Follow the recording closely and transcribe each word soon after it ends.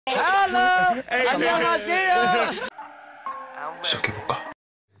Hello. 안녕하세요. 시작해볼까?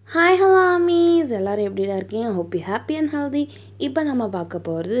 Hi hello Amish எல்லோரும் எப்படிடா இருக்கீங்க? Hope you happy and healthy. இப்போ நம்ம பார்க்க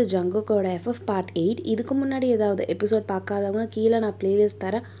போகிறது ஜங்குக்கோட FF-8. இதுக்கு முன்னாடி ஏதாவது எபிசோட் பார்க்காதவங்க கீழே நான் ப்ளேலிஸ்ட்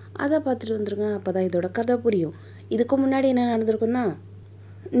தரேன், அதை பார்த்துட்டு வந்துருங்க. அப்போ தான் இதோட கதை புரியும். இதுக்கு முன்னாடி என்ன நடந்திருக்குன்னா,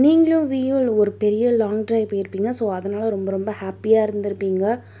 நீங்களும் வியும் ஒரு பெரிய லாங் ட்ரைவ் போயிருப்பீங்க. ஸோ அதனால் ரொம்ப ரொம்ப ஹாப்பியாக இருந்திருப்பீங்க.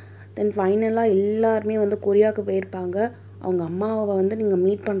 தென் ஃபைனலாக எல்லாருமே வந்து கொரியாவுக்கு போயிருப்பாங்க. அவங்க அம்மாவை வந்து நீங்கள்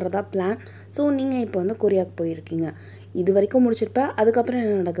மீட் பண்ணுறதா பிளான். ஸோ நீங்கள் இப்போ வந்து கொரியாவுக்கு போயிருக்கீங்க. இது வரைக்கும் முடிச்சிருப்பேன். அதுக்கப்புறம்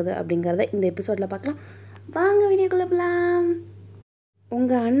என்ன நடக்குது அப்படிங்கிறத இந்த எபிசோடில் பார்க்கலாம். வாங்க வீடியோக்குள்ளே போகலாம்.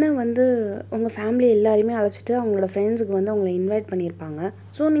 உங்கள் அண்ணன் வந்து உங்கள் ஃபேமிலி எல்லாரையுமே அழைச்சிட்டு அவங்களோட ஃப்ரெண்ட்ஸுக்கு வந்து அவங்கள இன்வைட் பண்ணியிருப்பாங்க.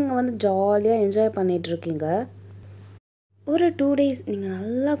 ஸோ நீங்கள் வந்து ஜாலியாக என்ஜாய் பண்ணிகிட்ருக்கீங்க. ஒரு 2 days நீங்கள்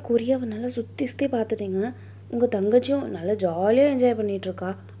நல்லா கொரியாவை நல்லா சுற்றி சுற்றி பார்த்துட்டீங்க. உங்கள் தங்கச்சியும் நல்லா ஜாலியாக என்ஜாய்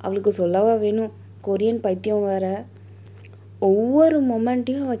பண்ணிகிட்ருக்கா. அவளுக்கு சொல்லவா வேணும், கொரியன் பைத்தியம் வேறு. ஒவ்வொரு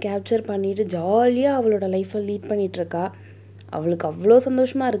மொமெண்ட்டையும் அவள் கேப்சர் பண்ணிவிட்டு ஜாலியாக அவளோட லைஃப்பை லீட் பண்ணிகிட்ருக்கா. அவளுக்கு அவ்வளோ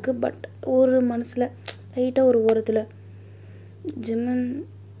சந்தோஷமாக இருக்குது. பட் ஒரு மனசில் லைட்டாக ஒரு ஓரத்தில், ஜிம்மன்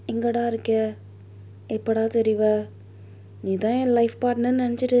எங்கடா இருக்க, எப்படா தெரிவ, நீ தான் என் லைஃப் பார்ட்னர்னு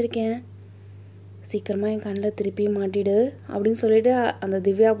நினச்சிட்டு இருக்கேன், சீக்கிரமாக என் கண்ணில் திருப்பி மாட்டிடு அப்படின்னு சொல்லிட்டு அந்த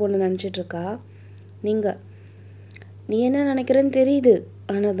திவ்யா பொண்ணு நினச்சிட்ருக்கா. நீ என்ன நினைக்கிறேன்னு தெரியுது,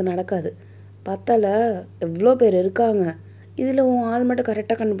 ஆனால் அது நடக்காது. பார்த்தால எவ்வளோ பேர் இருக்காங்க, இதில் உன் ஆள் மட்டும்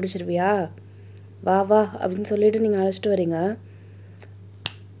கரெக்டாக கண்டுபிடிச்சிருவியா, வா வா அப்படின்னு சொல்லிட்டு நீங்கள் அழைச்சிட்டு வரீங்க.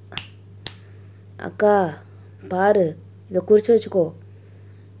 அக்கா பாரு, இதை குறித்து வச்சுக்கோ,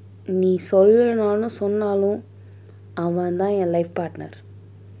 நீ சொல்லனாலும் சொன்னாலும் அவன் தான் என் லைஃப் பார்ட்னர்.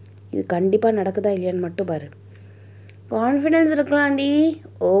 இது கண்டிப்பாக நடக்குதா இல்லையான்னு மட்டும் பாரு. கான்ஃபிடென்ஸ் இருக்கலாம்டி,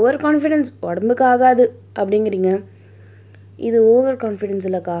 ஓவர் கான்ஃபிடென்ஸ் உடம்புக்கு ஆகாது அப்படிங்கிறீங்க. இது ஓவர் கான்ஃபிடென்ஸ்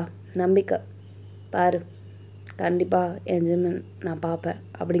இல்லைக்கா, நம்பிக்கை. பாரு, கண்டிப்பாக என் ஜிம்மன் நான் பார்ப்பேன்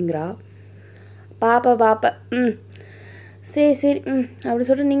அப்படிங்கிறா. பார்ப்பேன் சரி அப்படி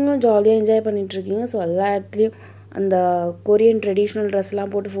சொல்லிட்டு நீங்களும் ஜாலியாக என்ஜாய் பண்ணிகிட்ருக்கீங்க. ஸோ எல்லா இடத்துலையும் அந்த கொரியன் ட்ரெடிஷ்னல்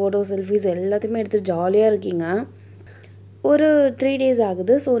ட்ரெஸ்லாம் போட்டு ஃபோட்டோ செல்ஃபிஸ் எல்லாத்தையுமே எடுத்து ஜாலியாக இருக்கீங்க. ஒரு 3 days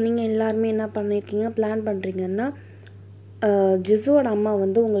ஆகுது. ஸோ நீங்கள் எல்லாருமே என்ன பண்ணியிருக்கீங்க, பிளான் பண்ணுறீங்கன்னா, ஜிஸுவோட அம்மா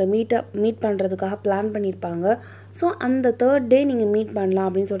வந்து உங்களை மீட் பண்ணுறதுக்காக பிளான் பண்ணியிருப்பாங்க. ஸோ அந்த 3rd day நீங்கள் மீட் பண்ணலாம்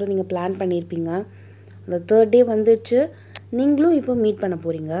அப்படின்னு சொல்லிட்டு நீங்கள் பிளான் பண்ணியிருப்பீங்க. அந்த 3rd day வந்துடுச்சு. நீங்களும் இப்போ மீட் பண்ண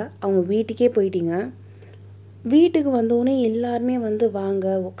போகிறீங்க. அவங்க வீட்டுக்கே போயிட்டீங்க. வீட்டுக்கு வந்தோடனே எல்லாருமே வந்து வாங்க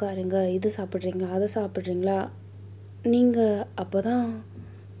உட்காருங்க, இது சாப்பிட்றீங்களா அதை சாப்பிட்றீங்களா, நீங்கள் அப்போ தான்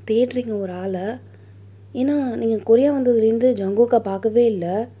தேடுறீங்க ஒரு ஆளை. ஏன்னா நீங்கள் கொரியா வந்ததுலேருந்து ஜங்குக்கா பார்க்கவே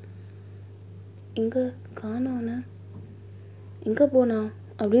இல்லை. எங்கே காணோன்னு, எங்கே போனா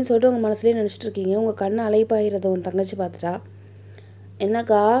அப்படின்னு சொல்லிட்டு உங்கள் மனசுலேயே நினச்சிட்ருக்கீங்க. உங்கள் கண்ணை அலைப்பாயிரத உன் தங்கச்சி பார்த்துட்டா.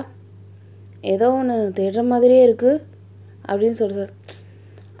 என்னக்கா ஏதோ ஒன்று தேடுற மாதிரியே இருக்குது அப்படின்னு சொல்கிறார்.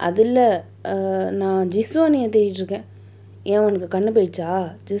 அது இல்லை, நான் ஜிஸ்வானியை தேடிட்டுருக்கேன். ஏன் உனக்கு கண்ணு போயிடுச்சா?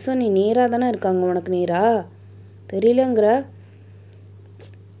 ஜிஸ்வானி நேராக தானே இருக்காங்க, உனக்கு நேராக தெரியலங்கிற.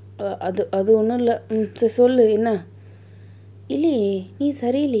 அது ஒன்றும் இல்லை. சரி சொல்லு என்ன. இல்லையே, நீ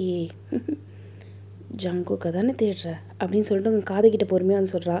சரியில்லையே, ஜங்குக்கா தானே தேடுற அப்படின்னு சொல்லிட்டு உங்கள் காதுகிட்ட பொறுமையாக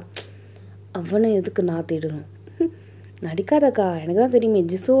வந்து சொல்கிறா. அவனை எதுக்கு நான் தேடணும்? நடிக்காதக்கா, எனக்கு தான் தெரியுமே,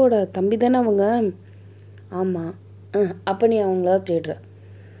 ஜிஸுவோட தம்பி தானே அவங்க. ஆமாம், அப்போ நீ அவங்கள தான் தேடுற.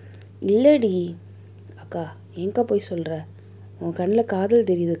 இல்லடி அக்கா, ஏங்க்கா போய் சொல்கிற, உன் கண்ணில் காதல்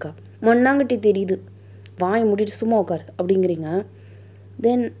தெரியுதுக்கா, மண்ணாங்கட்டி தெரியுது, வாய் மூடிட்டு சும்மா உட்கார் அப்படிங்கிறீங்க.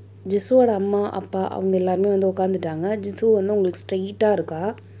 தென் ஜிஸுவோட அம்மா அப்பா அவங்க எல்லாருமே வந்து உட்காந்துட்டாங்க. ஜிஸு வந்து உங்களுக்கு ஸ்ட்ரெயிட்டாக இருக்கா.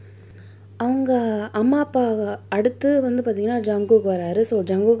 அவங்க அம்மா அப்பா அடுத்து வந்து பார்த்திங்கன்னா ஜங்குக்கு வராரு. ஸோ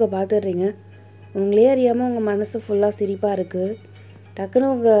ஜங்குக்கை பார்த்துடுறீங்க. உங்களே அறியாமல் உங்கள் மனசு ஃபுல்லாக சிரிப்பாக இருக்குது.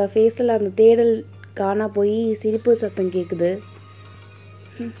 டக்குன்னு உங்கள் ஃபேஸில் அந்த தேடல் காணா போய் சிரிப்பு சத்தம் கேட்குது.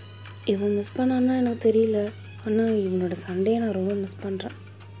 இவன் மிஸ் பண்ணான்னா எனக்கு தெரியல, ஆனால் இவனோட சண்டையை நான் ரொம்ப மிஸ் பண்ணுறேன்.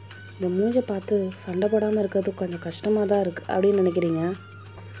 இந்த மூஞ்சை பார்த்து சண்டை போடாமல் இருக்கிறது கொஞ்சம் கஷ்டமாக தான் இருக்குது அப்படின்னு நினைக்கிறீங்க.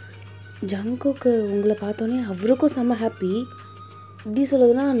 ஜங்குக்கு உங்களை பார்த்தோன்னே அவருக்கும் செம்ம ஹாப்பி. இப்படி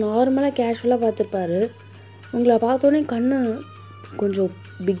சொல்லுதுன்னா நார்மலாக கேஷுவலாக பார்த்துருப்பாரு. உங்களை பார்த்தோன்னே கண்ணு கொஞ்சம்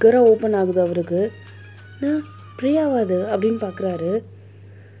பிக்கராக ஓப்பன் ஆகுது அவருக்கு. பிரியாவாது அப்படின்னு பார்க்குறாரு.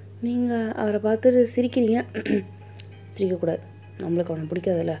 நீங்கள் அவரை பார்த்துட்டு சிரிக்கிறீங்க. சிரிக்கக்கூடாது, நம்மளுக்கு அவனை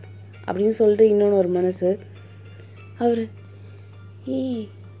பிடிக்காதுல்ல அப்படின்னு சொல்லிட்டு இன்னொன்று ஒரு மனசு. அவர்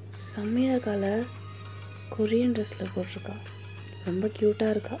செம்மையாக இருக்கால, கொரியன் ட்ரெஸ்ஸில் போட்டிருக்கா, ரொம்ப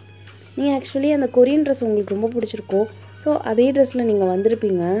க்யூட்டாக இருக்கா. நீங்கள் ஆக்சுவலி அந்த கொரியன் ட்ரெஸ் உங்களுக்கு ரொம்ப பிடிச்சிருக்கோ. ஸோ அதே ட்ரெஸ்ஸில் நீங்கள்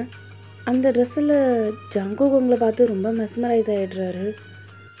வந்திருப்பீங்க. அந்த ட்ரெஸ்ஸில் ஜங்குக் உங்களை பார்த்து ரொம்ப மெஸ்மரைஸ் ஆகிடுறாரு.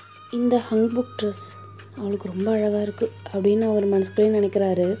 இந்த ஹங்புக் ட்ரெஸ் அவளுக்கு ரொம்ப அழகாக இருக்குது அப்படின்னு அவர் மனசுக்குள்ளேயே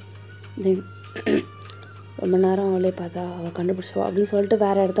நினைக்கிறாரு. தென் ரொம்ப நேரம் அவளே பார்த்தா அவள் கண்டுபிடிச்சவா அப்படின்னு சொல்லிட்டு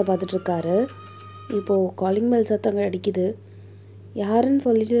வேறு இடத்த பார்த்துட்ருக்காரு. இப்போது காலிங் பெல் சத்தம் அடிக்குது. யாருன்னு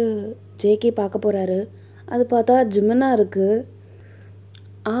சொல்லிட்டு ஜேகே பார்க்க போகிறாரு. அது பார்த்தா ஜிம்மனாக இருக்குது.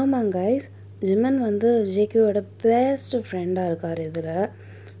 ஆமாங்க கைஸ், ஜிம்மன் வந்து ஜேகேயோட பெஸ்ட் ஃப்ரெண்டாக இருக்கார் இதில்.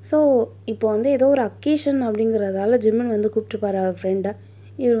 ஸோ இப்போ வந்து ஏதோ ஒரு அக்கேஷன் அப்படிங்கிறதால ஜிம்மன் வந்து கூப்பிட்டுருப்பார் அவர் ஃப்ரெண்டை.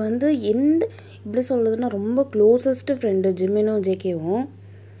 இவர் வந்து எப்படி சொல்கிறதுனா ரொம்ப க்ளோசஸ்ட்டு ஃப்ரெண்டு ஜிம்மனும் ஜேகேவும்.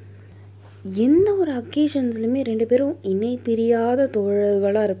 எந்த ஒரு அக்கேஷன்ஸ்லையுமே 2 பேரும் இணை பிரியாத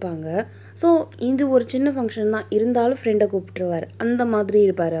தோழர்களாக இருப்பாங்க. ஸோ இது ஒரு சின்ன ஃபங்க்ஷன் தான் இருந்தாலும் ஃப்ரெண்டை கூப்பிட்டுருவார், அந்த மாதிரி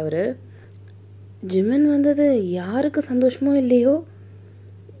இருப்பார் அவர். ஜிம்மன் வந்தது யாருக்கு சந்தோஷமோ இல்லையோ,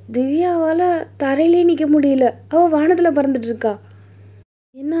 திவ்யாவால் தரையிலே நிற்க முடியல. அவள் வானத்தில் பறந்துட்டுருக்கா.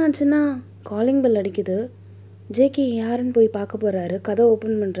 என்ன ஆச்சுன்னா காலிங் பெல் அடிக்குது. ஜேகே யாருன்னு போய் பார்க்க போகிறாரு. கதை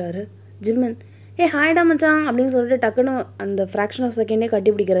ஓப்பன் பண்ணுறாரு. ஜிம்மன் ஹாய்டா மச்சான் அப்படின்னு சொல்லிட்டு டக்குன்னு அந்த ஃப்ராக்ஷன் ஆஃப் செகண்டே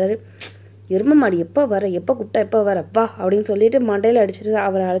கட்டி பிடிக்கிறாரு. எரும மாடி எப்போ வர, எப்போ கூப்பிட்டா எப்போ வரப்பா அப்படின்னு சொல்லிட்டு மண்டையில் அடிச்சுட்டு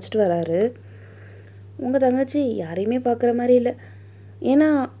அவரை அழைச்சிட்டு வராரு. உங்கள் தங்கச்சி யாரையுமே பார்க்குற மாதிரி இல்லை. ஏன்னா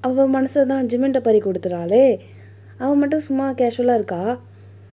அவள் மனசை தான் ஜிம்மன்ட்ட பறி கொடுத்துறாளே, அவள் மட்டும் சும்மா கேஷுவலாக இருக்கா.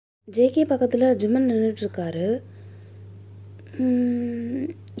 ஜேகே பக்கத்தில் ஜிம்மன் நின்றுட்டுருக்காரு.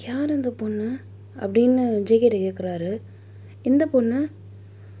 யார் அந்த பொண்ணு அப்படின்னு ஜேகேட்ட கேட்குறாரு. இந்த பொண்ணு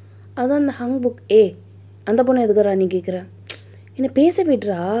அதான் அந்த ஹங் புக். அந்த பொண்ணை எதுக்குறா நீ கேட்குற? என்னை பேச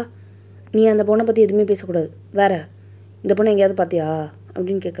விடுறா. நீ அந்த பொண்ணை பற்றி எதுவுமே பேசக்கூடாது. வேற இந்த பொண்ணை எங்கேயாவது பார்த்தியா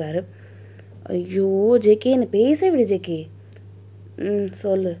அப்படின்னு கேட்குறாரு. ஐயோ ஜேகே என்னை பேச விடு ஜேகே.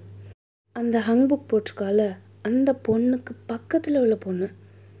 சொல்லு. அந்த ஹங் புக் போட்டிருக்கால அந்த பொண்ணுக்கு பக்கத்தில் உள்ள பொண்ணு.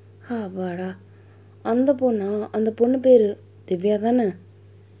 வாடா அந்த பொண்ணா? அந்த பொண்ணு பேர் திவ்யா தானே?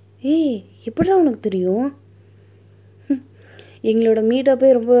 எப்படிடா உனக்கு தெரியும்? எங்களோட மீட்டப்பே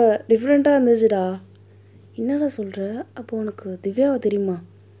ரொம்ப டிஃப்ரெண்ட்டாக இருந்துச்சுடா. என்னடா சொல்கிற? அப்போ உனக்கு திவ்யாவை தெரியுமா?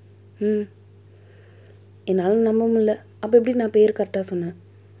 என்னால் நம்ப முடியல. அப்போ எப்படி நான் பேர் கரெக்டாக சொன்னேன்?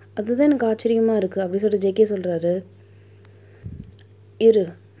 அதுதான் எனக்கு ஆச்சரியமாக இருக்குது அப்படி சொல்லிட்டு ஜேகே சொல்கிறாரு. இரு,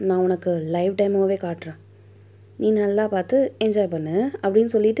 நான் உனக்கு லைவ் டைமாகவே காட்டுறேன், நீ நல்லா பார்த்து என்ஜாய் பண்ணு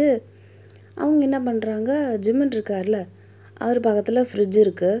அப்படின்னு சொல்லிட்டு அவங்க என்ன பண்ணுறாங்க, ஜிம்மன் இருக்கார்ல அவர் பக்கத்தில் ஃப்ரிட்ஜ்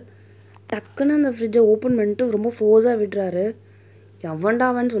இருக்குது. டக்குன்னு அந்த ஃப்ரிட்ஜை ஓப்பன் பண்ணிட்டு ரொம்ப ஃபோர்ஸாக விடுறாரு.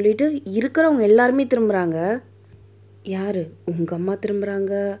 எவன்டாவன்னு சொல்லிட்டு இருக்கிறவங்க எல்லாருமே திரும்புகிறாங்க. யார்? உங்கள் அம்மா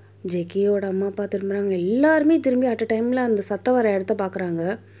திரும்புகிறாங்க, ஜேகேயோட அம்மா அப்பா திரும்புகிறாங்க, எல்லாருமே திரும்பி அட் அ டைமில் அந்த சத்தம் வர இடத்த பார்க்குறாங்க.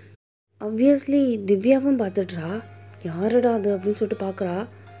 ஆப்வியஸ்லி திவ்யாவும் பார்த்துட்றா. யாருடா அது அப்படின்னு சொல்லிட்டு பார்க்குறா.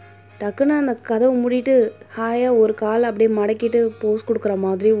 டக்குன்னு அந்த கதவை மூடிட்டு ஹாயாக ஒரு காலை அப்படியே மடக்கிட்டு போஸ் கொடுக்குற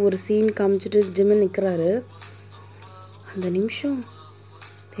மாதிரி ஒரு சீன் காமிச்சிட்டு ஜிம்மன் நிற்கிறாரு. அந்த நிமிஷம்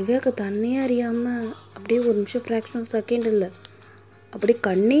திவ்யாவுக்கு தன்னையே அறியாமல் அப்படியே ஒரு நிமிஷம் ஃப்ராக்ஷன் ஆஃப் செகண்ட் இல்லை, அப்படியே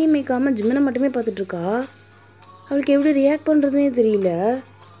கண்ணையும் மேய்க்காமல் ஜிம்மனை மட்டுமே பார்த்துட்ருக்கா. அவளுக்கு எப்படி ரியாக்ட் பண்ணுறதுனே தெரியல.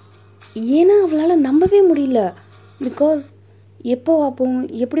 ஏன்னா அவளால் நம்பவே முடியல. பிகாஸ் எப்போ பார்ப்போம்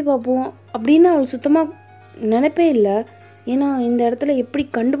எப்படி பார்ப்போம் அப்படின்னு அவளுக்கு சுத்தமாக நினைப்பே இல்லை. ஏன்னா இந்த இடத்துல எப்படி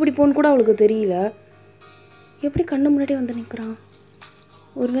கண்டுபிடிப்போன்னு கூட அவளுக்கு தெரியல. எப்படி கண்ணு முன்னாடி வந்து நிற்கிறான்?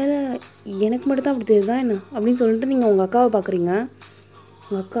 ஒருவேளை எனக்கு மட்டும்தான் அப்படி தெரியுதா என்ன அப்படின்னு சொல்லிட்டு நீங்கள் உங்கள் அக்காவை பார்க்குறீங்க.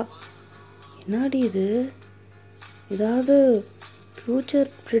 உங்கள் அக்கா என்னாடி இது, ஏதாவது ஃப்யூச்சர்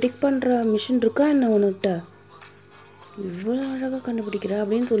ப்ரிடிக்ட் பண்ணுற மிஷின் இருக்கா என்ன உன்கிட்ட? இவ்வளோ அழகாக கண்டுபிடிக்கிற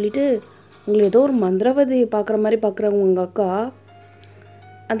அப்படின்னு சொல்லிட்டு உங்களை ஏதோ ஒரு மந்திரவாதி பார்க்குற மாதிரி பார்க்குறாங்க உங்கள் அக்கா.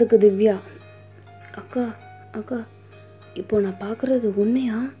 அதுக்கு திவ்யா, அக்கா அக்கா இப்போ நான் பார்க்குறது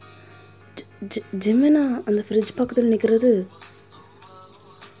உண்மையா? ஜிம்மனா அந்த ஃப்ரிட்ஜ் பக்கத்தில் நிற்கிறது?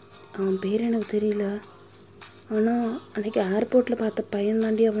 அவன் பேர் எனக்கு தெரியல, ஆனால் அன்றைக்கி ஏர்போர்ட்டில் பார்த்த பையன்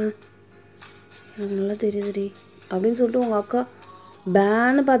தாண்டி அவன், எனக்கு நல்லா தெரியுதுடி அப்படின்னு சொல்லிட்டு உங்கள் அக்கா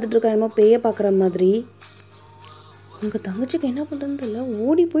பேன்னு பார்த்துட்ருக்கா, என்னமோ பேயை பார்க்குற மாதிரி. உங்கள் தங்கச்சிக்கு என்ன பண்ணுறதுன்னு தெரியல,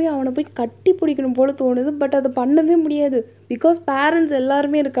 ஓடி போய் அவனை போய் கட்டி பிடிக்கணும் போல் தோணுது. பட் அதை பண்ணவே முடியாது, பிகாஸ் பேரண்ட்ஸ்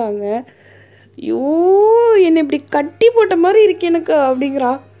எல்லாருமே இருக்காங்க. ஐயோ என்னை இப்படி கட்டி போட்ட மாதிரி இருக்கு எனக்கு அப்படிங்கிறா.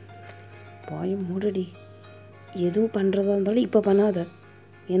 பாய் மூடடி, எதுவும் பண்ணுறதா இருந்தாலும் இப்போ பண்ணாத.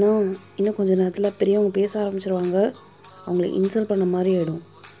 ஏன்னா இன்னும் கொஞ்சம் நேரத்தில் பெரியவங்க பேச ஆரம்பிச்சிருவாங்க, அவங்கள இன்சல்ட் பண்ண மாதிரி ஆகிடும்.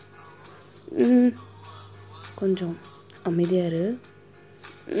 கொஞ்சம் அமைதியாரு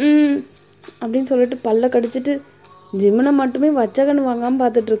அப்படின்னு சொல்லிட்டு பல்ல கடிச்சிட்டு ஜிம்மனை மட்டுமே வச்சகன்னு வாங்காமல்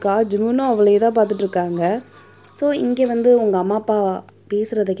பார்த்துட்ருக்கா. ஜிம்மனும் அவளே தான் பார்த்துட்ருக்காங்க. ஸோ இங்கே வந்து உங்கள் அம்மா அப்பா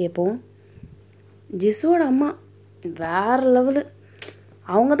பேசுகிறத கேட்போம். ஜிஸோட அம்மா வேறு லெவலு,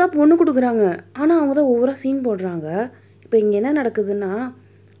 அவங்க தான் பொண்ணு கொடுக்குறாங்க, ஆனால் அவங்க தான் ஓவராக சீன் போடுறாங்க. இப்போ இங்கே என்ன நடக்குதுன்னா,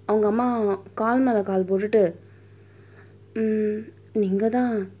 அவங்க அம்மா கால் மேலே கால் போட்டுட்டு, நீங்கள்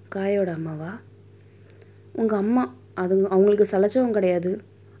தான் காயோட அம்மாவா? உங்கள் அம்மா அது அவங்களுக்கு சலைச்சவங்க கிடையாது.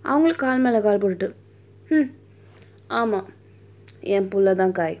 அவங்களுக்கு கால் மேலே கால் போட்டுட்டு, ஆமாம் என் புள்ள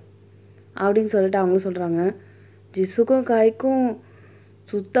தான் காய், அப்படின்னு சொல்லிட்டு அவங்க சொல்கிறாங்க. ஜிஸுக்கும் காய்க்கும்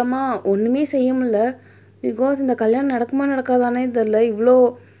சுத்தமாக ஒன்றுமே செய்ய முடியல. பிகாஸ் இந்த கல்யாணம் நடக்குமா நடக்காதானே தெரில. இவ்வளோ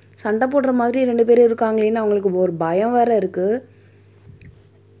சண்டை போடுற மாதிரி 2 பேரும் இருக்காங்களேன்னு அவங்களுக்கு ஒரு பயம் வேறு இருக்குது.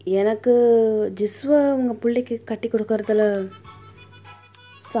 எனக்கு ஜிஸ்வை உங்கள் பிள்ளைக்கு கட்டி கொடுக்கறதுல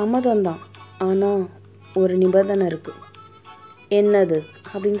சம்மதம்தான். ஆனால் ஒரு நிபந்தனை இருக்குது. என்னது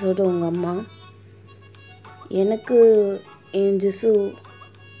அப்படின்னு சொல்லிட்டு உங்கள் அம்மா, எனக்கு என் ஜிசு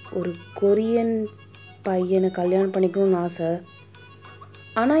ஒரு கொரியன் பையனை கல்யாணம் பண்ணிக்கணும்னு ஆசை.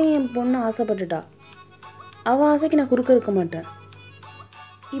 ஆனால் என் பொண்ணு ஆசைப்பட்டுட்டா. அவள் ஆசைக்கு நான் குறுக்க இருக்க மாட்டேன்.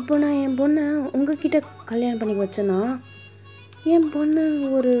 இப்போ நான் என் பொண்ணை உங்ககிட்ட கல்யாணம் பண்ணி வச்சேன்னா என் பொண்ணு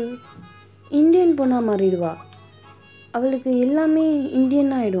ஒரு இந்தியன் பொண்ணாக மாறிடுவா. அவளுக்கு எல்லாமே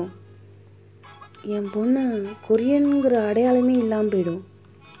இந்தியன் ஆகிடும். என் பொண்ணு கொரியனுங்கிற அடையாளமே இல்லாமல் போயிடும்.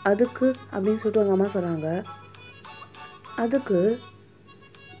 அதுக்கு அப்படின்னு சொல்லிட்டு அவங்க அம்மா சொல்கிறாங்க. அதுக்கு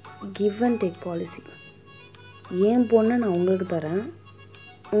கிவ் அண்ட் டேக் பாலிசி. என் பொண்ணை நான் உங்களுக்கு தரேன்.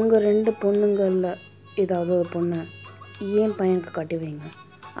 உங்கள் 2 பொண்ணுங்களில் ஏதாவது ஒரு பொண்ணை என் பையனுக்கு கட்டி வைங்க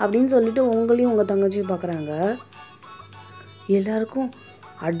அப்படின்னு சொல்லிட்டு உங்களையும் உங்கள் தங்கச்சியும் பார்க்குறாங்க. எல்லாருக்கும்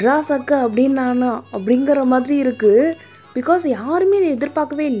அட்ராஸ் அக்கா அப்படின்னு அப்படிங்கிற மாதிரி இருக்குது. பிகாஸ் யாருமே இதை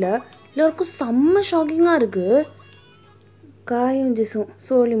எதிர்பார்க்கவே இல்லை. எல்லாருக்கும் செம்ம ஷாக்கிங்காக இருக்குது. காயும் ஜிஸும்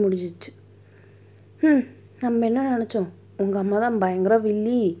சோழி முடிஞ்சிச்சு. நம்ம என்ன நினச்சோம், உங்கள் அம்மா தான் பயங்கர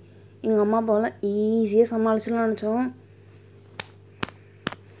வில்லி, எங்கள் அம்மா அப்பாவெல்லாம் ஈஸியாக சமாளிச்சுலாம் நினச்சோம்.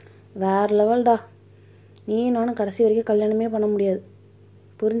 வேறு லெவல்டா. நீ நானும் கடைசி வரைக்கும் கல்யாணமே பண்ண முடியாது,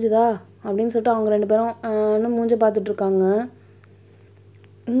 புரிஞ்சுதா அப்படின்னு சொல்லிட்டு அவங்க 2 பேரும் இன்னும் மூஞ்ச பார்த்துட்ருக்காங்க.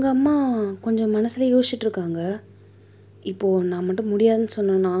 உங்கள் அம்மா கொஞ்சம் மனசில் யோசிச்சுட்ருக்காங்க. இப்போது நான் மட்டும் முடியாதுன்னு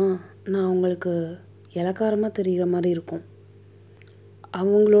சொன்னேன்னா நான் அவங்களுக்கு இலக்காரமாக தெரிகிற மாதிரி இருக்கும்.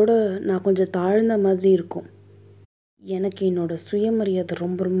 அவங்களோட நான் கொஞ்சம் தாழ்ந்த மாதிரி இருக்கும். எனக்கு என்னோடய சுயமரியாதை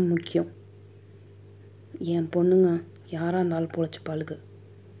ரொம்ப ரொம்ப முக்கியம். என் பொண்ணுங்க யாராக இருந்தாலும் பொழைச்சிப்பாளுக்கு.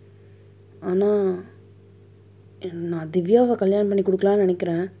 ஆனால் நான் திவ்யாவை கல்யாணம் பண்ணி கொடுக்கலான்னு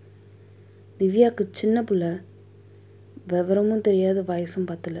நினைக்கிறேன். திவ்யாவுக்கு சின்ன பிள்ளை, விவரமும் தெரியாது, வயசும்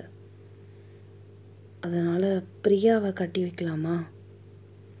பத்தலை. அதனால் பிரியாவை கட்டி வைக்கலாமா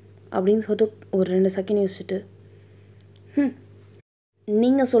அப்படின்னு சொல்லிட்டு ஒரு 2 செகண்ட் யோசிச்சுட்டு,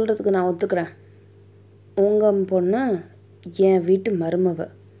 நீங்கள் சொல்கிறதுக்கு நான் ஒத்துக்கிறேன். உங்கள் பொண்ணு என் வீட்டு மருமவ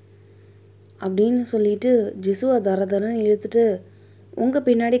அப்படின்னு சொல்லிட்டு ஜிசுவை தரன்னு இழுத்துட்டு உங்கள்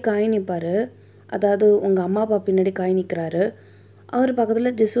பின்னாடி காய் நிற்பார். அதாவது உங்கள் அம்மா அப்பா பின்னாடி காய் நிற்கிறாரு. அவர்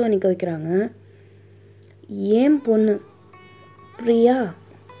பக்கத்தில் ஜிசுவை நிற்க வைக்கிறாங்க. ஏன் பொண்ணு பிரியா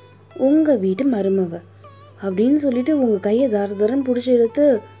உங்கள் வீட்டு மருமவ அப்படின்னு சொல்லிட்டு உங்கள் கையை தரன்னு பிடிச்சி இழுத்து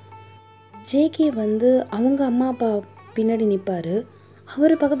ஜேகே அவங்க அம்மா அப்பா பின்னாடி நிற்பார்.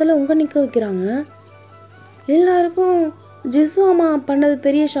 அவர் பக்கத்தில் உங்கள் நிற்க வைக்கிறாங்க. எல்லாருக்கும் ஜிசு அம்மா பண்ணது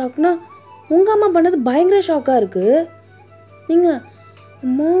பெரிய ஷாக்னா உங்கள் அம்மா பண்ணது பயங்கர ஷாக்காக இருக்குது. நீங்கள்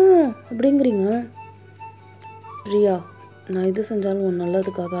அம்மா அப்படிங்கிறீங்க. பிரியா, நான் எது செஞ்சாலும் உன்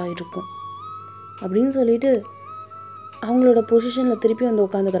நல்லதுக்காக தான் இருக்கும் அப்படின்னு சொல்லிட்டு அவங்களோட பொசிஷனில் திருப்பி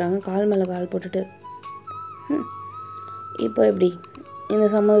உட்காந்துக்கிறாங்க, கால் மேலே கால் போட்டுட்டு. இப்போ எப்படி இந்த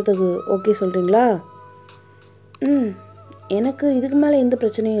சம்மதத்துக்கு ஓகே சொல்கிறீங்களா? எனக்கு இதுக்கு மேலே எந்த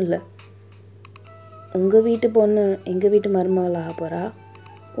பிரச்சனையும் இல்லை. உங்கள் வீட்டு பொண்ணு எங்கள் வீட்டு மருமகள் ஆக போகிறா.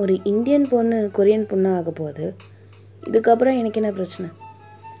 ஒரு இந்தியன் பொண்ணு கொரியன் பொண்ணாக ஆக போகுது. இதுக்கப்புறம் எனக்கு என்ன பிரச்சனை?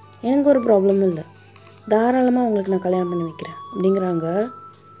 எனக்கு ஒரு ப்ராப்ளமும் இல்லை. தாராளமாக உங்களுக்கு நான் கல்யாணம் பண்ணி வைக்கிறேன் அப்படிங்கிறாங்க.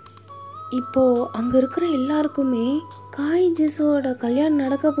 இப்போது அங்கே இருக்கிற எல்லாருக்குமே காய் ஜிஸோட கல்யாணம்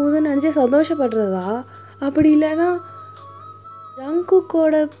நடக்க போகுதுன்னு நினச்சி சந்தோஷப்படுறதா, அப்படி இல்லைன்னா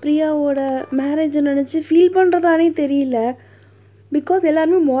ஜங்குக்கோட பிரியாவோட மேரேஜை நினச்சி ஃபீல் பண்ணுறதானே தெரியல. பிகாஸ்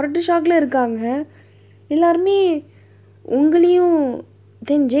எல்லாருமே மொரட்டு ஷாக்கில் இருக்காங்க. எல்லாருமே உங்களையும்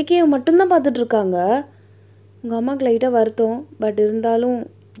தென் ஜேகேவை மட்டும்தான் பார்த்துட்ருக்காங்க. உங்கள் அம்மாவுக்கு லைட்டாக வருத்தம். பட் இருந்தாலும்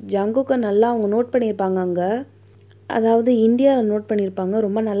ஜங்குக்கை நல்லா அவங்க நோட் பண்ணியிருப்பாங்க. அங்கே அதாவது இந்தியாவில் நோட் பண்ணியிருப்பாங்க.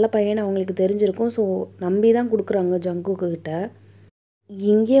 ரொம்ப நல்ல பையனை அவங்களுக்கு தெரிஞ்சிருக்கும். ஸோ நம்பி தான் கொடுக்குறாங்க ஜங்குக்கிட்ட.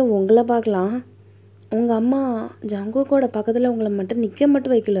 இங்கே உங்களை பார்க்கலாம். உங்கள் அம்மா ஜங்குக்கோட பக்கத்தில் உங்களை மட்டும் நிற்க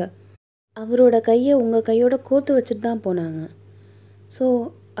மட்டும் வைக்கல, அவரோட கையை உங்கள் கையோட கோத்து வச்சுட்டு தான் போனாங்க. ஸோ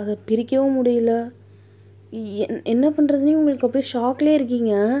அதை பிரிக்கவும் முடியல. என்ன பண்ணுறதுனே உங்களுக்கு அப்படியே ஷாக்லேயே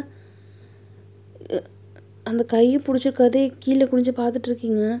இருக்கீங்க. அந்த கையை பிடிச்சிருக்கதே கீழே குனிஞ்சு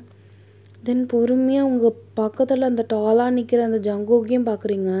பார்த்துட்ருக்கீங்க. தென் பொறுமையாக உங்கள் பக்கத்தில் அந்த டாலாக நிற்கிற அந்த ஜங்கோக்கையும்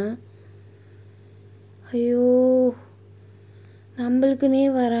பார்க்குறீங்க. ஐயோ, நம்மளுக்குன்னே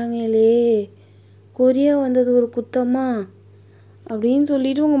வராங்களே, கொரியா வந்தது ஒரு குத்தமா அப்படின்னு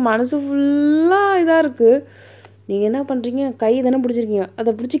சொல்லிட்டு உங்கள் மனசு ஃபுல்லாக இதாக இருக்குது. நீங்கள் என்ன பண்ணுறீங்க, கை தானே பிடிச்சிருக்கீங்க,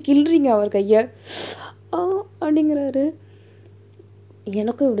 அதை பிடிச்சி கிள்றீங்க அவர் கையை. அப்படிங்கிறாரு.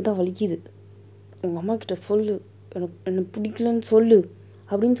 எனக்கும் இப்படி தான் வலிக்குது, உங்கள் அம்மா கிட்ட சொல்லு, எனக்கு பிடிக்கலன்னு சொல்லு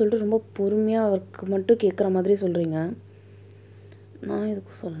அப்படின்னு சொல்லிட்டு ரொம்ப பொறுமையாக அவருக்கு மட்டும் கேட்குற மாதிரி சொல்கிறீங்க. நான்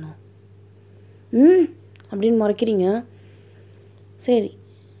எதுக்கு சொல்லணும் அப்படின்னு முறைக்கிறீங்க. சரி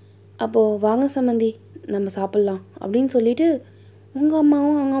அப்போது வாங்க சம்மந்தி நம்ம சாப்பிட்லாம் அப்படின்னு சொல்லிவிட்டு உங்கள்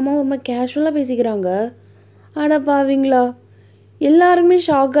அம்மாவும் அவங்க அம்மாவும் ரொம்ப கேஷுவலாக பேசிக்கிறாங்க. அட பாவீங்களா, எல்லாருமே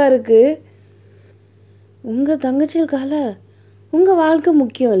ஷாக்காக இருக்குது. உங்கள் தங்கச்சி இருக்கால, உங்கள் வாழ்க்கை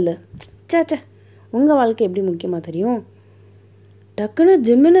முக்கியம் இல்லை, சேச்சே உங்கள் வாழ்க்கை எப்படி முக்கியமாக தெரியும். டக்குன்னு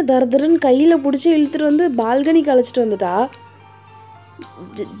ஜிம்முன்னு தரன்னு கையில் பிடிச்சி இழுத்துட்டு வந்து பால்கனிக்கு அழைச்சிட்டு வந்துட்டா.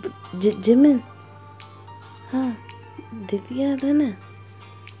 ஜிம்மின் திவ்யா தானே?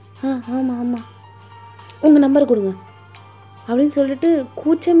 ஆமாம் ஆமாம், உங்கள் நம்பர் கொடுங்க அப்படின்னு சொல்லிட்டு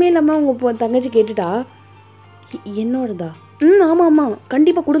கூச்சமே இல்லாமல் உங்கள் தங்கச்சி கேட்டுட்டா. என்னோடதா? ஆமாம் ஆமாம்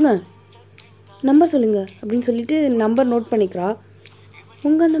கண்டிப்பாக கொடுங்க, நம்பர் சொல்லுங்கள் அப்படின்னு சொல்லிட்டு நம்பர் நோட் பண்ணிக்கிறா.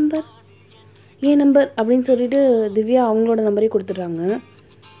 உங்கள் நம்பர், என் நம்பர் அப்படின்னு சொல்லிட்டு திவ்யா அவங்களோட நம்பரே கொடுத்துட்றாங்க.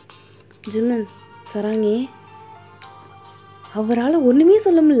 ஜிம்மன் சராங்கி அவரால் ஒன்றுமே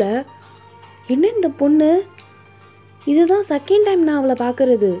சொல்ல முடியல. என்ன இந்த பொண்ணு, இதுதான் செகண்ட் டைம் நான் அவளை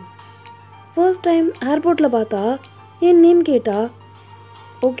பார்க்குறது. ஃபர்ஸ்ட் டைம் ஏர்போர்ட்டில் பார்த்தா என் நேம் கேட்டா.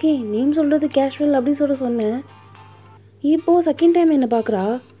 ஓகே நேம் சொல்கிறது கேஷுவல் அப்படின்னு சொன்னேன். இப்போது செகண்ட் டைம் என்னை பார்க்குறா,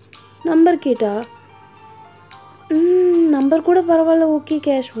 நம்பர் கேட்டா. நம்பர் கூட பரவாயில்ல, ஓகே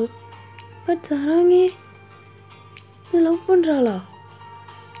கேஷுவல். But சராங்கே love பண்ணுறாளா?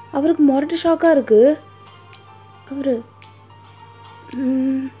 அவருக்கு மொரட்டு ஷாக்காக இருக்குது. அவர்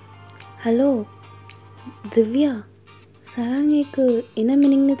ஹலோ திவ்யா, சராங்கேக்கு என்ன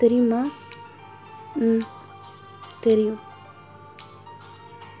மீனிங்னு தெரியுமா? தெரியும்.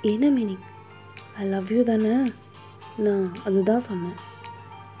 என்ன மீனிங்? ஐ லவ் யூ தானே? நான் அதுதான் சொன்னேன்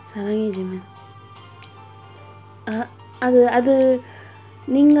சராங்கே ஜிம்மன். அது அது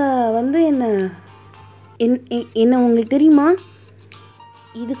நீங்கள் என்ன உங்களுக்கு தெரியுமா?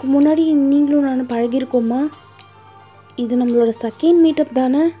 இதுக்கு முன்னாடி நீங்களும் நான் பழகியிருக்கோமா? இது நம்மளோட செகண்ட் மீட்டப்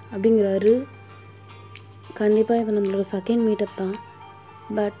தானே அப்படிங்கிறாரு. கண்டிப்பாக இது நம்மளோட செகண்ட் மீட்டப் தான்.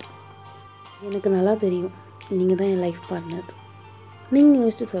 பட் எனக்கு நல்லா தெரியும் நீங்கள் தான் என் லைஃப் பார்ட்னர். நீங்கள்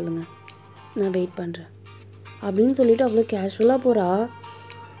யோசிச்சு சொல்லுங்கள், நான் வெயிட் பண்ணுறேன் அப்படின்னு சொல்லிவிட்டு அவ்வளோ கேஷுவலாக போகிறா.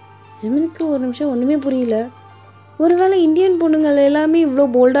 ஜிமினுக்கு ஒரு நிமிஷம் ஒன்றுமே புரியல. ஒருவேளை இந்தியன் பொண்ணுங்கள் எல்லாமே இவ்வளோ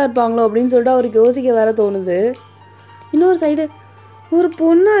போல்டாக இருப்பாங்களோ அப்படின்னு சொல்லிட்டு அவருக்கு யோசிக்க வேற தோணுது. இன்னொரு சைடு ஒரு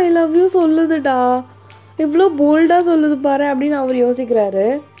பொண்ணு ஐ லவ் யூ சொல்லுதுடா, இவ்வளோ போல்டாக சொல்லுது பாரு அப்படின்னு அவர் யோசிக்கிறாரு.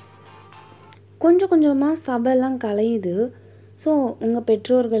 கொஞ்சம் கொஞ்சமாக சபையெல்லாம் கலையுது. ஸோ உங்கள்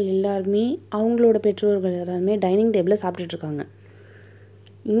பெற்றோர்கள் எல்லாருமே அவங்களோட பெற்றோர்கள் எல்லாருமே டைனிங் டேபிளில் சாப்பிட்டுட்ருக்காங்க.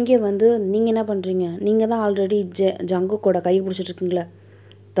 இங்கே நீங்கள் என்ன பண்ணுறீங்க? நீங்கள் தான் ஆல்ரெடி ஜங்குக்கோட கை பிடிச்சிட்ருக்கீங்களே,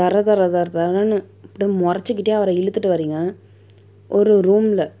 தரன்னு அப்படியே முறைச்சிக்கிட்டே அவரை இழுத்துட்டு வரீங்க. ஒரு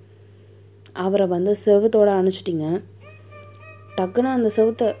ரூமில் அவரை செவத்தோடு அணைச்சிட்டிங்க. டக்குன்னு அந்த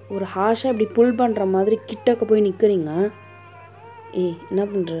செவத்தை ஒரு ஹாஷாக இப்படி புல் பண்ணுற மாதிரி கிட்டக்க போய் நிற்கிறீங்க. என்ன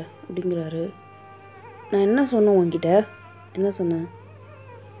பண்ணுற அப்படிங்கிறாரு. நான் என்ன சொன்னேன் உன்கிட்ட? என்ன சொன்னேன்?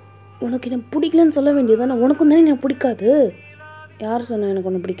 உனக்கு என்ன பிடிக்கலன்னு சொல்ல வேண்டியது தானே, உனக்கும் தானே எனக்கு பிடிக்காது. யார் சொன்னேன் எனக்கு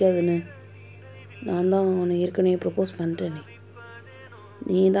ஒன்று பிடிக்காதுன்னு? நான் தான் உன்னை ஏற்கனவே ப்ரப்போஸ் பண்ணிட்டேனே.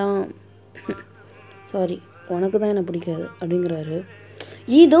 நீ தான் சாரி, உனக்கு தான் எனக்கு பிடிக்காது அப்படிங்கிறாரு.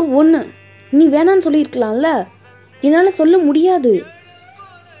 இதோ ஒன்று நீ வேணான்னு சொல்லியிருக்கலாம்ல, என்னால் சொல்ல முடியாது.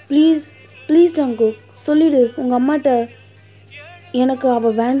 ப்ளீஸ் ஜங்கு சொல்லிவிடு, உங்கள் அம்மாட்ட எனக்கு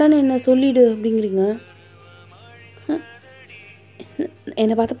அவள் வேண்டான்னு என்ன சொல்லிவிடு அப்படிங்கிறீங்க.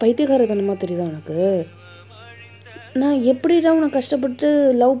 என்னை பார்த்தா பைத்தியக்காரத்தனமாக தெரியுதா உனக்கு? நான் எப்படிடா உன்னை கஷ்டப்பட்டு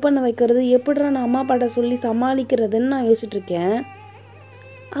லவ் பண்ண வைக்கிறது, எப்படிடா நான் அம்மா அப்பாட்ட சொல்லி சமாளிக்கிறதுன்னு நான் யோசிச்சுட்ருக்கேன்.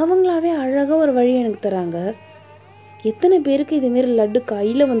 அவங்களாவே அழகாக ஒரு வழி எனக்கு தராங்க. எத்தனை பேருக்கு இதேமாரி லட்டு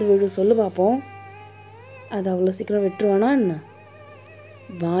கையில் விழும் சொல்லு பார்ப்போம். அது அவ்வளோ சீக்கிரம் விட்டுருவானா என்ன?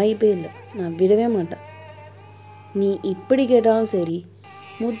 வாய்ப்பே இல்லை, நான் விடவே மாட்டேன். நீ இப்படி கேட்டாலும் சரி,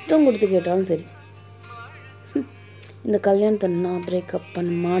 முத்தம் கொடுத்து கேட்டாலும் சரி, இந்த கல்யாணத்தை நான் பிரேக்கப்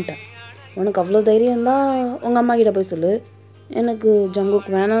பண்ண மாட்டேன். உனக்கு அவ்வளோ தைரியம் இருந்தால் உங்கள் அம்மா கிட்ட போய் சொல்லு, எனக்கு ஜங்குக்கு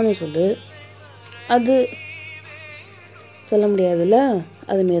வேணான்னு சொல்லு. அது சொல்ல முடியாதுல்ல,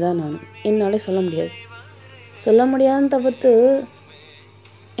 அதுமாரி தான் நானும் என்னாலே சொல்ல முடியாதுன்னு தவிர்த்து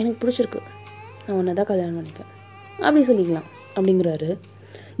எனக்கு பிடிச்சிருக்கு, நான் உன்னை தான் கல்யாணம் பண்ணிப்பேன் அப்படி சொல்லிக்கலாம் அப்படிங்கிறாரு.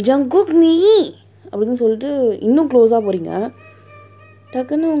 ஜங்குக் நீ அப்படின்னு சொல்லிட்டு இன்னும் க்ளோஸாக போகிறீங்க.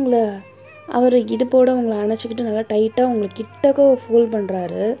 டக்குன்னு உங்களை அவர் இடுப்போடு உங்களை அணைச்சிக்கிட்டு நல்லா டைட்டாக உங்களை கிட்டக்க ஃபோல்ட்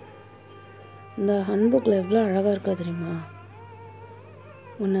பண்ணுறாரு. இந்த ஹன்புக்கில் எவ்வளோ அழகாக இருக்கா தெரியுமா?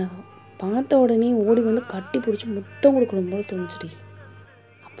 உன்னை பார்த்த உடனே ஓடி கட்டி பிடிச்சி முத்தம் கொடுக்கணும் போல தோணுச்சுடி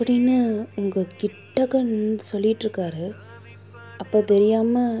அப்படின்னு உங்கள் கிட்டக்க சொல்லிகிட்ருக்காரு. அப்போ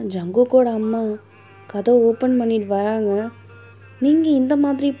தெரியாமல் ஜங்குக்கோட அம்மா கதை ஓப்பன் பண்ணிட்டு வராங்க. நீங்கள் இந்த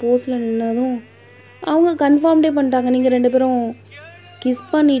மாதிரி போஸில் நின்னதும் அவங்க கன்ஃபார்ம்டே பண்ணிட்டாங்க நீங்கள் 2 பேரும் கிஸ்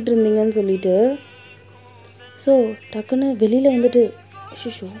பண்ணிகிட்டு இருந்தீங்கன்னு சொல்லிட்டு. ஸோ டக்குன்னு வெளியில் வந்துட்டு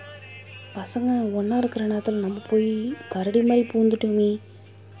ஷிஷோ பசங்க ஒன்றா இருக்கிற நேரத்தில் நம்ம போய் கரடி மாதிரி பூந்துட்டோமே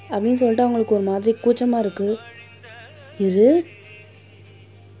அப்படின்னு சொல்லிட்டு அவங்களுக்கு ஒரு மாதிரி கூச்சமாக இருக்குது. இது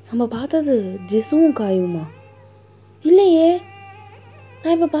நம்ம பார்த்தது ஜெஸுவும் காயுமா? இல்லையே,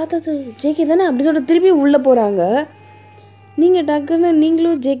 நான் இப்போ பார்த்தது ஜேகே தானே அப்படி சொல்லிட்டு திருப்பி உள்ளே போகிறாங்க. நீங்கள் டக்குன்னு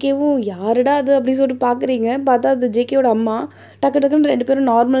நீங்களும் ஜேகேவும் யாருடா அது அப்படின்னு சொல்லிட்டு பார்க்குறீங்க. பார்த்தா அது ஜேகேயோட அம்மா. டக்குன்னு 2 பேரும்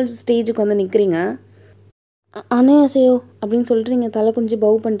நார்மல் ஸ்டேஜுக்கு வந்து நிற்கிறீங்க. அனையாசையோ அப்படின்னு சொல்லிட்டு நீங்கள் தலை குனிஞ்சு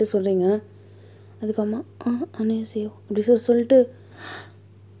பவு பண்ணிட்டு சொல்கிறீங்க. அதுக்கு அம்மா அனையாசையோ அப்படி சொல்லிட்டு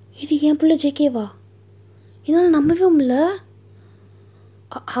இது என் பிள்ளை ஜேகேவா? என்னால் நம்பவே முடியல.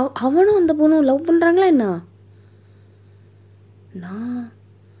 அவனும் அந்த பொண்ணும் லவ் பண்ணுறாங்களா என்ன?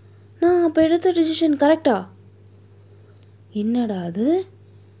 நான் அப்போ எடுத்த டிசிஷன் கரெக்டா? என்னடா அது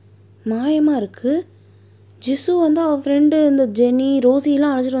மாயமாக இருக்குது. ஜிசு வந்து அவள் ஃப்ரெண்டு இந்த ஜெனி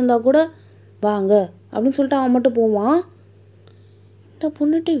ரோசிலாம் அழைச்சிட்டு வந்தால் கூட வாங்க அப்படின்னு சொல்லிட்டு அவன் மட்டும் போவான். இந்த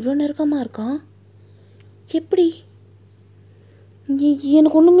பொண்ணுகிட்ட இவ்வளோ நெருக்கமாக இருக்கான் எப்படி?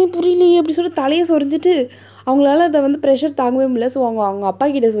 எனக்கு ஒன்றுமே புரியலையே அப்படி சொல்லிட்டு தலையை சொரிஞ்சிட்டு அவங்களால அதை வந்து ப்ரெஷர் தாங்கவே முடியல. ஸோ அவங்க அப்பா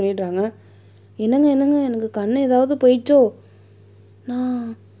கிட்டே சொல்லிடுறாங்க, என்னங்க எனக்கு கண்ணு ஏதாவது போயிடுச்சோ? நான்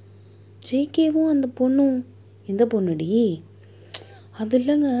ஜேகேவும் அந்த பொண்ணும் எந்த பொண்ணுடி? அது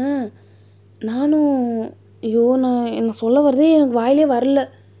இல்லைங்க, நானும் நான் சொல்ல வரதே எனக்கு வாயிலே வரல.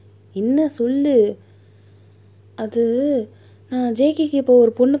 என்ன சொல்லு? அது நான் ஜேகேக்கு இப்போ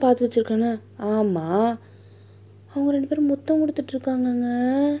ஒரு பொண்ணு பார்த்து வச்சுருக்கேனே. ஆமாம், அவங்க 2 பேரும் முத்தம் கொடுத்துட்ருக்காங்கங்க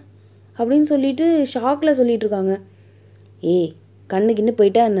அப்படின்னு சொல்லிட்டு ஷாக்கில் சொல்லிகிட்ருக்காங்க. கண்ணுக்கு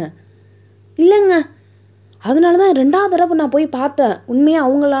போயிட்டா என்ன? இல்லைங்க, அதனால தான் 2வது தடவை நான் போய் பார்த்தேன் உண்மையாக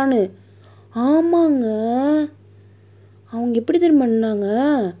அவங்களான்னு. ஆமாங்க, அவங்க எப்படி திரும்ப பண்ணாங்க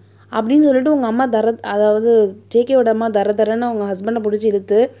அப்படின்னு சொல்லிட்டு உங்கள் அம்மா அதாவது ஜேகேவோட அம்மா தரன்னு அவங்க ஹஸ்பண்டை பிடிச்சி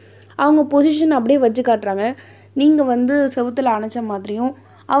இழுத்து அவங்க பொசிஷன் அப்படியே வச்சு காட்டுறாங்க. நீங்கள் வந்து செவுத்தில் அணைச்ச மாதிரியும்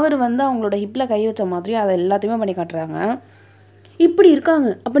அவர் வந்து அவங்களோட ஹிப்பில் கை வச்ச மாதிரியும் அதை எல்லாத்தையுமே பண்ணி காட்டுறாங்க. இப்படி இருக்காங்க.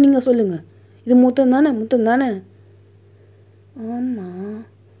 அப்போ நீங்கள் சொல்லுங்கள், இது முத்தம் தானே? ஆமாம்,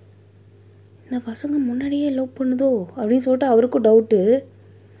 இந்த பசங்க முன்னாடியே லவ் பண்ணுதோ அப்படின்னு சொல்லிட்டு அவருக்கும் டவுட்டு.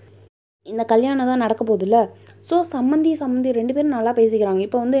 இந்த கல்யாணம் தான் நடக்க போகுதுல்ல. ஸோ சம்மந்தி 2 பேரும் நல்லா பேசிக்கிறாங்க.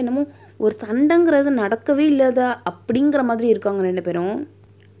 இப்போ வந்து என்னமோ ஒரு சண்டைங்கிறது நடக்கவே இல்லாத அப்படிங்கிற மாதிரி இருக்காங்க 2 பேரும்.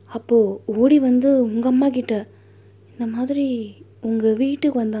 அப்போது ஓடி வந்து உங்கள் அம்மா கிட்ட இந்த மாதிரி உங்கள்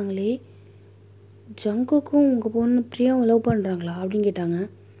வீட்டுக்கு வந்தாங்களே ஜங்குக்கும் உங்கள் பொண்ணு பிரியாவும் லவ் பண்ணுறாங்களா அப்படின்னு கேட்டாங்க.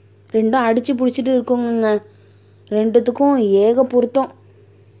 2ம் அடித்து பிடிச்சிட்டு இருக்கோங்க. 2த்துக்கும் ஏக பொருத்தம்.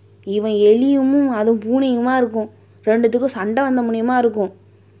 இவன் எலியும் அதுவும் பூனையுமா இருக்கும். 2த்துக்கும் சண்டை வந்த முனியமா இருக்கும்.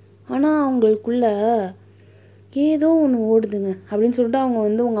 ஆனால் அவங்களுக்குள்ள ஏதோ ஒன்று ஓடுதுங்க அப்படின்னு சொல்லிட்டு அவங்க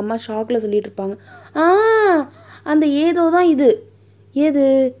வந்து உங்கள் அம்மா ஷாக்கில் சொல்லிகிட்டு இருப்பாங்க. அந்த ஏதோ தான் இது. ஏது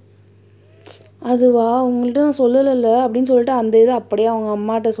அதுவா? உங்கள்கிட்ட நான் சொல்லலைல்ல அப்படின்னு சொல்லிட்டு அந்த இது அப்படியே அவங்க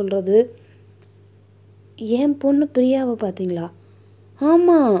அம்மாட்ட சொல்கிறது. என் பொண்ணு பிரியாவை பார்த்தீங்களா?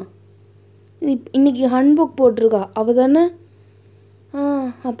 ஆமாம், இன்னைக்கு ஹேண்ட்புக் போட்டிருக்கா அவள் தானே?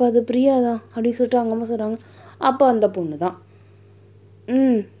 அப்போ அது பிரியா தான் அப்படின்னு சொல்லிட்டு அவங்க அம்மா சொல்கிறாங்க. அப்போ அந்த பொண்ணு தான்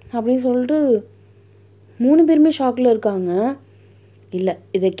அப்படின்னு சொல்லிட்டு 3 பேருமே ஷாக்கில் இருக்காங்க. இல்லை,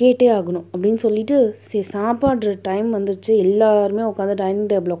 இதை கேட்டே ஆகணும் அப்படின்னு சொல்லிட்டு சரி சாப்பாடுற டைம் வந்துடுச்சு. எல்லாருமே உட்காந்து டைனிங்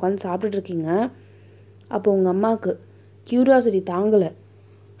டேபிளில் உட்காந்து சாப்பிட்டுட்ருக்கீங்க. அப்போ உங்கள் அம்மாவுக்கு க்யூரியாசிட்டி தாங்கலை.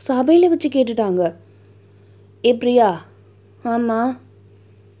 சபையில் வச்சு கேட்டுட்டாங்க, பிரியா, ஆமாம்,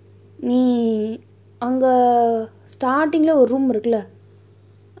 நீ அங்கே ஸ்டார்டிங்கில் ஒரு ரூம் இருக்குல்ல,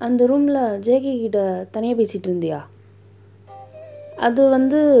 அந்த ரூமில் ஜேகே கிட்ட தனியாக பேசிகிட்டு இருந்தியா? அது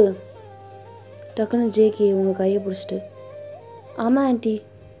வந்து டக்குன்னு ஜேகே உங்கள் கையை பிடிச்சிட்டு, ஆமாம் ஆண்டி,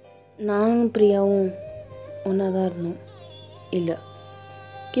 நானும் பிரியாவும் ஒன்றா தான் இருந்தோம், இல்லை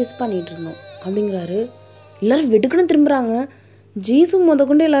கிஸ் பண்ணிகிட்டு இருந்தோம் அப்படிங்கிறாரு. எல்லோரும் வெடுக்குன்னு திரும்புகிறாங்க. ஜீசு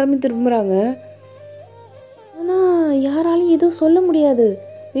கொண்டு எல்லாருமே திரும்புகிறாங்க. ஆனால் யாராலையும் எதுவும் சொல்ல முடியாது.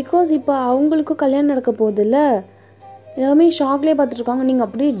 பிகாஸ் இப்போ அவங்களுக்கும் கல்யாணம் நடக்க போகுதுல்ல. எல்லாமே ஷாக்லேயே பார்த்துட்ருக்காங்க. நீங்கள்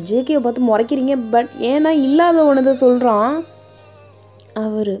அப்படியே ஜேகேவை பார்த்து முறைக்கிறீங்க. பட் ஏன்னா இல்லாத ஒன்று சொல்கிறான்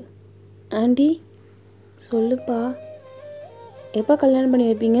அவர். ஆண்டி சொல்லுப்பா, எப்போ கல்யாணம் பண்ணி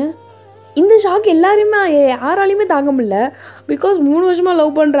வைப்பீங்க? இந்த ஷாக் எல்லாரையுமே யாராலையுமே தாங்க முடியல. பிகாஸ் 3 வருஷமாக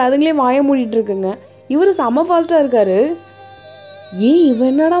லவ் பண்ணுற அதுங்களே வாய மூடிட்டுருக்குங்க. இவர் செம்ம ஃபாஸ்ட்டாக இருக்கார். இவன்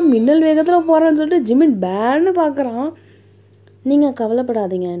என்னடா மின்னல் வேகத்தில் போகிறான்னு சொல்லிட்டு ஜிமின் பேன்னு பார்க்குறான். நீங்கள்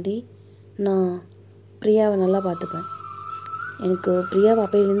கவலைப்படாதீங்க ஆண்டி, நான் பிரியாவை நல்லா பார்த்துப்பேன். எனக்கு பிரியாவை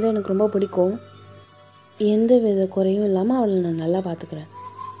அப்பையிலேருந்து எனக்கு ரொம்ப பிடிக்கும். எந்த வித குறையும் இல்லாமல் அவளை நான் நல்லா பார்த்துக்கிறேன்.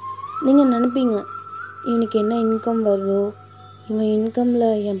 நீங்கள் நினைப்பீங்க, இவனுக்கு என்ன இன்கம் வருதோ, இவன் இன்கமில்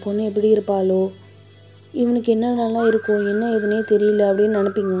என் பொண்ணு எப்படி இருப்பாளோ, இவனுக்கு என்ன நல்லா இருக்கோ, என்ன எதுனே தெரியல அப்படின்னு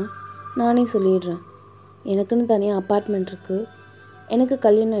நினைப்பீங்க. நானே சொல்லிடுறேன், எனக்குன்னு தனியாக அப்பார்ட்மெண்ட் இருக்குது. எனக்கு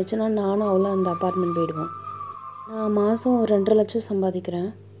கல்யாணம் ஆயிடுச்சுன்னா நானும் அவளும் அந்த அப்பார்ட்மெண்ட் போயிடுவோம். நான் மாதம் 2.5 லட்சம் சம்பாதிக்கிறேன்.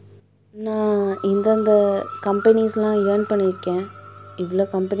 நான் இந்தந்த கம்பெனிஸ்லாம் ஏர்ன் பண்ணியிருக்கேன். இவ்வளோ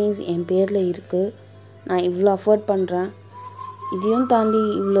கம்பெனிஸ் என் பேரில் இருக்குது. நான் இவ்வளோ அஃபோர்ட் பண்ணுறேன். இதையும் தாண்டி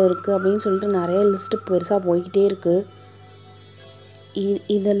இவ்வளோ இருக்குது அப்படின்னு சொல்லிட்டு நிறைய லிஸ்ட்டு பெருசாக போய்கிட்டே இருக்குது.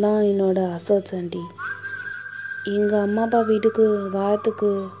 இதெல்லாம் என்னோடய அசட்ஸ் ஆண்டி. எங்கள் அம்மா அப்பா வீட்டுக்கு வாரத்துக்கு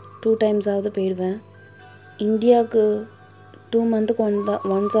 2 டைம்ஸாவது போயிடுவேன். இந்தியாவுக்கு 2 மந்த்துக்கு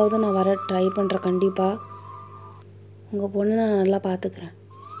ஒன்ஸாவது நான் வர ட்ரை பண்ணுறேன். கண்டிப்பாக உங்கள் பொண்ணை நான் நல்லா பார்த்துக்கிறேன்,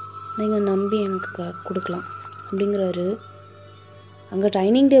 நீங்கள் நம்பி எனக்கு கொடுக்கலாம் அப்படிங்கிறாரு. அங்கே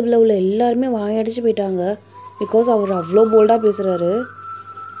டைனிங் டேபிளில் உள்ள எல்லாருமே வாயடிச்சு போயிட்டாங்க. பிகாஸ் அவர் அவ்வளோ போல்டாக பேசுகிறாரு.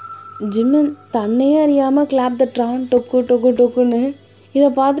 ஜிம்மன் தன்னையே அறியாமல் கிளாப் தட்டுறான், டொக்கு டொக்கு டொக்குன்னு. இதை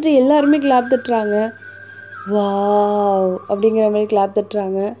பார்த்துட்டு எல்லாருமே கிளாப் தட்டுறாங்க. வாவ் அப்படிங்கிற மாதிரி கிளாப்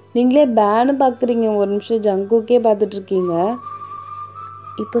தட்டுறாங்க. நீங்களே பேனு பார்க்குறீங்க, ஒரு நிமிஷம் ஜங்குக்கே பார்த்துட்ருக்கீங்க.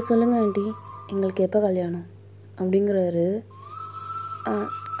 இப்போ சொல்லுங்கள் ஆண்டி, எங்களுக்கு எப்போ கல்யாணம் அப்படிங்கிறாரு.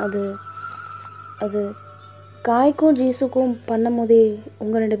 அது அது காய்க்கும் ஜீஸுக்கும் பண்ணும் போதே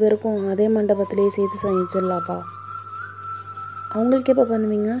உங்கள் 2 பேருக்கும் அதே மண்டபத்திலே சேர்த்து செஞ்சிடலாப்பா. அவங்களுக்கு எப்போ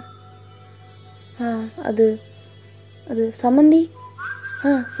பண்ணுவீங்க? அது அது சம்மந்தி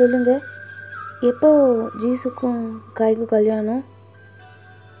சொல்லுங்கள், எப்போ ஜீஸுக்கும் காய்க்கும் கல்யாணம்?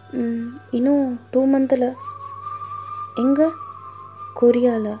 இன்னும் 2 மந்தில். எங்கே?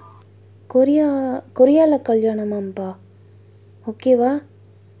 கொரியாவில் கல்யாணமாம்ப்பா. ஓகேவா?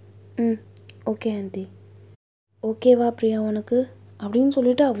 Okay aunty. ஓகேவா பிரியா உனக்கு அப்படின்னு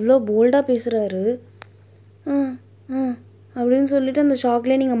சொல்லிட்டு அவ்வளோ போல்டாக பேசுகிறாரு. அப்படின்னு சொல்லிட்டு அந்த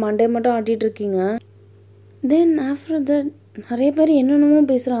ஷாக்லேயே நீங்கள் மண்டே மட்டும் ஆட்டிகிட்ருக்கீங்க. தென் ஆஃப்டர் தட் நிறைய பேர் என்னென்னமோ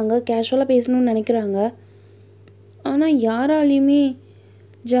பேசுகிறாங்க, கேஷுவலாக பேசணும்னு நினைக்கிறாங்க. ஆனால் யாராலையுமே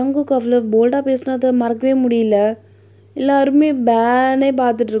ஜங்குக்கு அவ்வளோ போல்டாக பேசினதை மறக்கவே முடியல. எல்லாருமே பேனே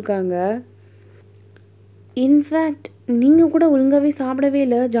பார்த்துட்ருக்காங்க. இன்ஃபேக்ட் நீங்கள் கூட ஒழுங்காகவே சாப்பிடவே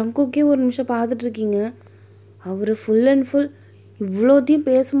இல்லை. ஜங்குக்கே ஒரு நிமிஷம் பார்த்துட்ருக்கீங்க. அவர் ஃபுல் அண்ட் ஃபுல் இவ்வளோத்தையும்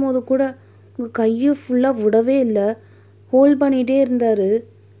பேசும்போது கூட உங்கள் கையை ஃபுல்லாக விடவே இல்லை, ஹோல்ட் பண்ணிகிட்டே இருந்தார்.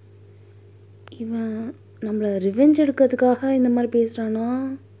 இவன் நம்மளை ரிவெஞ்ச் எடுக்கிறதுக்காக இந்த மாதிரி பேசுகிறானா,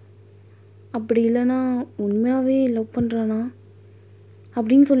 அப்படி இல்லைனா உண்மையாகவே லவ் பண்ணுறானா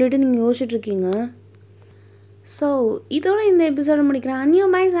அப்படின்னு சொல்லிட்டு நீங்கள் யோசிச்சுட்ருக்கீங்க. ஸோ இதோட இந்த எபிசோட முடிக்கிறேன். அன்னியோ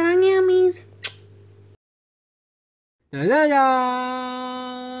பாய் சராங்கியா மீஸ்.